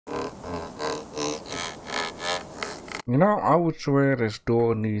You know, I would swear this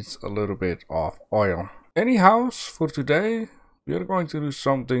door needs a little bit of oil. Anyhow, for today, we are going to do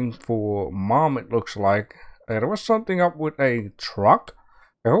something for mom, it looks like. There was something up with a truck.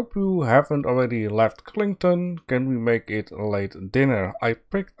 I hope you haven't already left Clinton. Can we make it a late dinner? I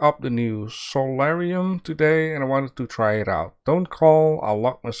picked up the new solarium today and I wanted to try it out. Don't call, I'll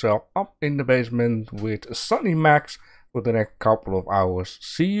lock myself up in the basement with Sunny Max for the next couple of hours.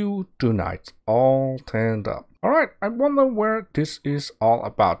 See you tonight, all tanned up. Alright, I wonder where this is all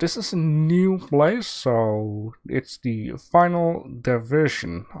about. This is a new place, so it's the final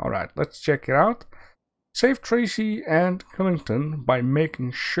diversion. Alright, let's check it out. Save Tracy and Clinton by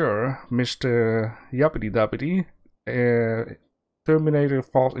making sure Mr. Yuppity Duppity Terminator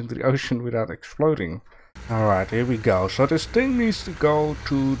falls into the ocean without exploding. Alright, here we go. So this thing needs to go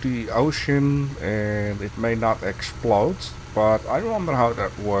to the ocean and it may not explode, but I wonder how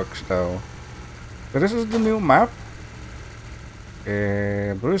that works though. So this is the new map.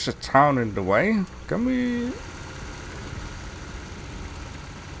 And there is a town in the way. Can we...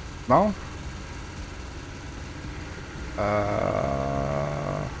 No?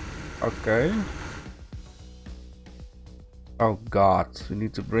 Okay. Oh god, we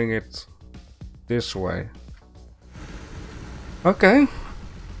need to bring it this way. Okay.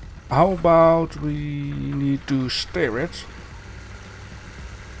 How about we need to steer it?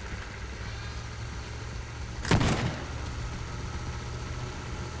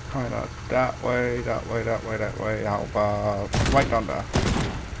 Kind of that way, that way, that way, that way. How about right on there?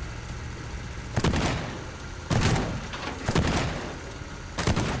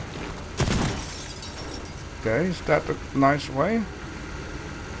 Okay, is that a nice way?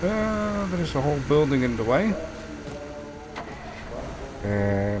 There is a whole building in the way.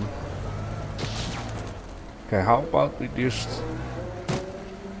 Okay, how about we just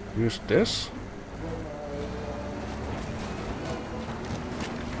use this?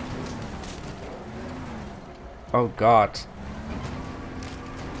 Oh god.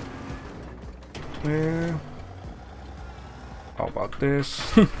 Yeah. How about this?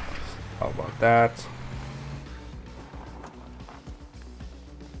 How about that?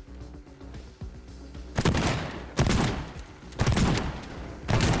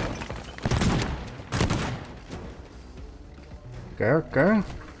 Okay.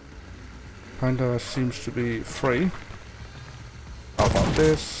 Kinda seems to be free. How about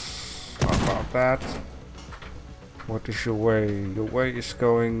this? How about that? What is your way? Your way is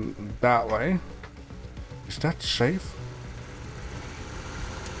going that way. Is that safe?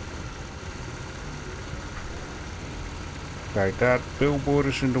 Okay, that billboard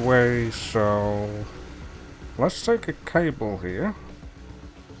is in the way, so let's take a cable here.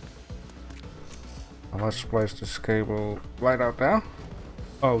 Let's place this cable right out there.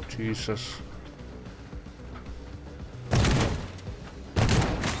 Oh Jesus.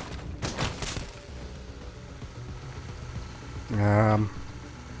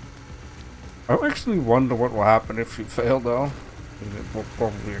 I actually wonder what will happen if you fail though. It will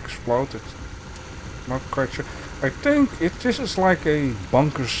probably explode. It's not quite sure. I think this is like a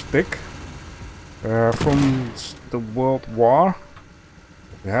bunker stick from the World War.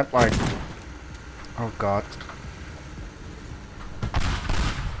 We had like... Oh god.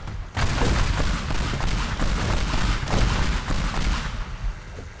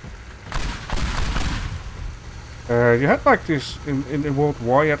 You had like this in the World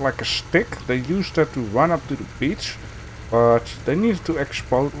War, you had like a stick. They used that to run up to the beach, but they needed to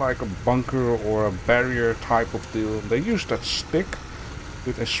explode like a bunker or a barrier type of deal. They used that stick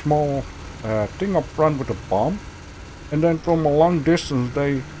with a small thing up front with a bomb, and then from a long distance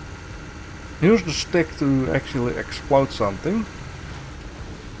they used the stick to actually explode something.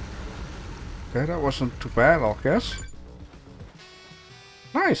 Okay, that wasn't too bad, I guess.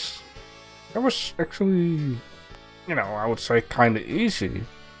 Nice! That was actually... You know, I would say kind of easy.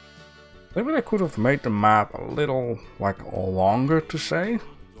 Maybe they could have made the map a little, like, longer to say.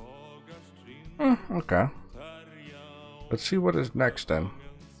 Okay. Let's see what is next then.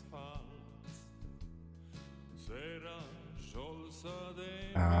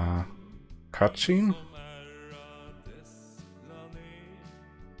 Cutscene?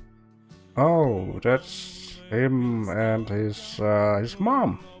 Oh, that's him and his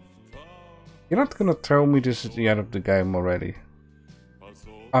mom. You're not gonna tell me this is the end of the game already.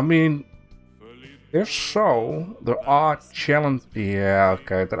 I mean, if so, there are challenges. Yeah,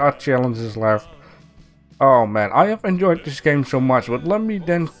 okay, there are challenges left. Oh man, I have enjoyed this game so much, but let me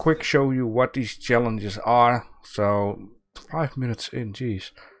then quick show you what these challenges are. So, 5 minutes in,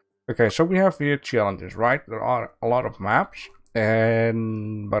 jeez. Okay, so we have here challenges, right? There are a lot of maps,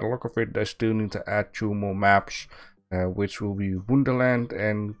 and by the look of it, they still need to add 2 more maps. which will be Wonderland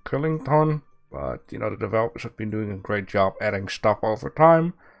and Curlington. But you know, the developers have been doing a great job adding stuff over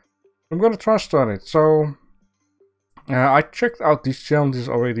time. I'm gonna trust on it. So I checked out these challenges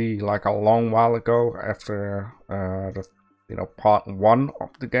already like a long while ago after the part 1 of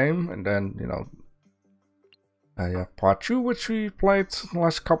the game, and then yeah, part 2, which we played the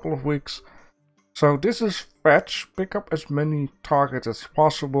last couple of weeks. So this is fetch, pick up as many targets as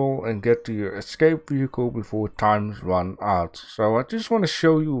possible and get to your escape vehicle before times run out. So I just want to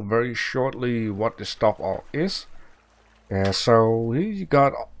show you very shortly what this stuff all is. So here you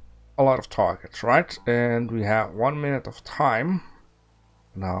got a lot of targets, right? And we have 1 minute of time.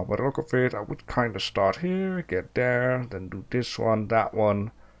 Now by the look of it, I would kind of start here, get there, then do this one, that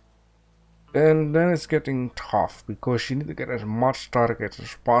one. And then it's getting tough because you need to get as much targets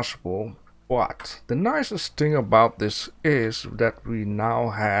as possible. But the nicest thing about this is that we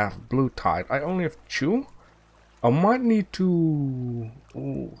now have blue tide. I only have 2. I might need to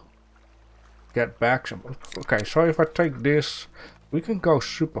get back some. Okay, so if I take this, we can go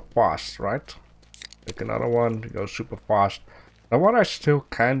super fast, right? Take another one to go super fast. Now what I still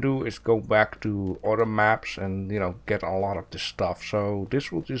can do is go back to other maps and get a lot of this stuff. So this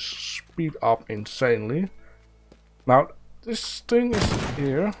will just speed up insanely. Now this thing is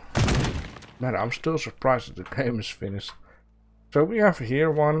here. Man, I'm still surprised that the game is finished. So we have here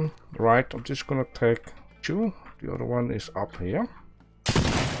one, right? I'm just gonna take 2. The other one is up here.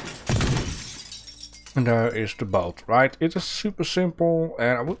 And there is the boat, right? It is super simple,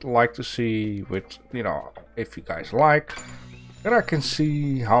 and I would like to see with, if you guys like, that I can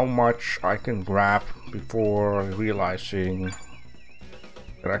see how much I can grab before realizing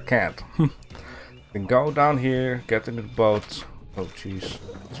that I can't. Then go down here, get in the boat. Oh jeez,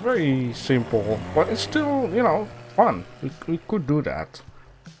 it's very simple, but it's still, fun. We could do that.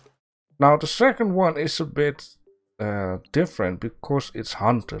 Now the second one is a bit different because it's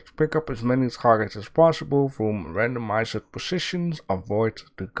hunted. Pick up as many targets as possible from randomized positions. Avoid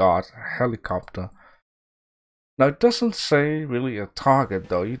the guard helicopter. Now it doesn't say really a target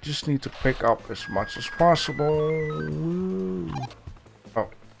though. You just need to pick up as much as possible. Oh,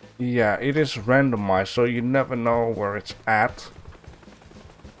 yeah, it is randomized, so you never know where it's at.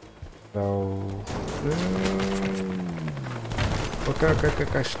 So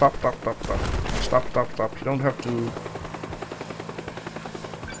okay, stop. You don't have to.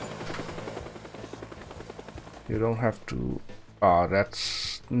 You don't have to. Oh,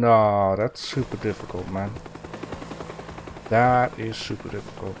 that's super difficult, man. That is super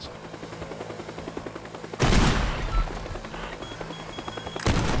difficult.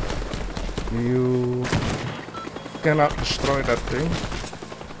 You cannot destroy that thing.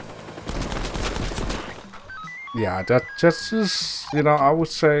 Yeah, that just is, I would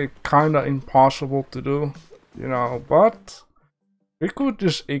say kinda impossible to do, but we could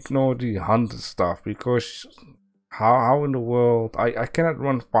just ignore the hunted stuff because how in the world, I cannot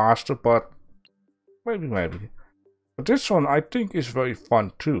run faster, but maybe. But this one I think is very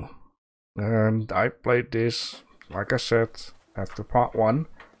fun too. And I played this, like I said, after part 1.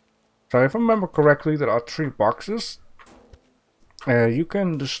 So if I remember correctly, there are 3 boxes. You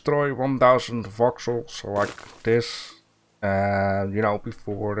can destroy 1000 voxels like this,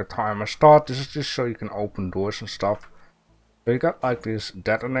 before the timer starts. This is just so you can open doors and stuff. So you got like this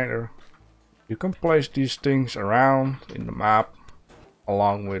detonator. You can place these things around in the map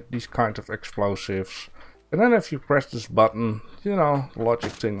along with these kinds of explosives. And then if you press this button, the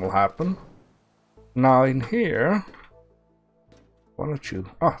logic thing will happen. Now in here, one or two.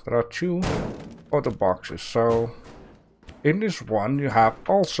 There are 2 other boxes. So in this one you have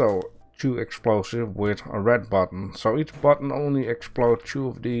also 2 explosives with a red button. So each button only explodes 2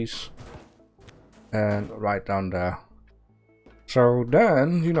 of these. And right down there. So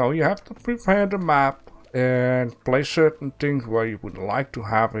then, you have to prepare the map and place certain things where you would like to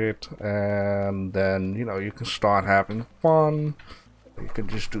have it. And then, you can start having fun. You can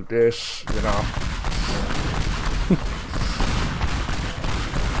just do this, do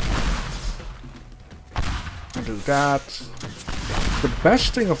that. The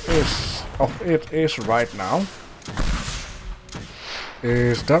best thing of it is right now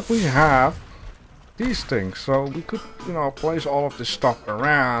is that we have these things, so we could place all of this stuff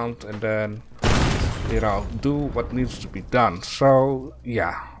around and then do what needs to be done. So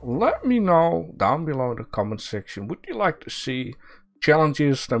yeah, let me know down below in the comment section, would you like to see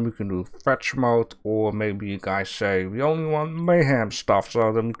challenges? Then we can do fetch mode, or maybe you guys say we only want mayhem stuff,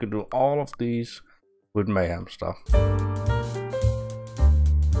 so then we can do all of these with mayhem stuff.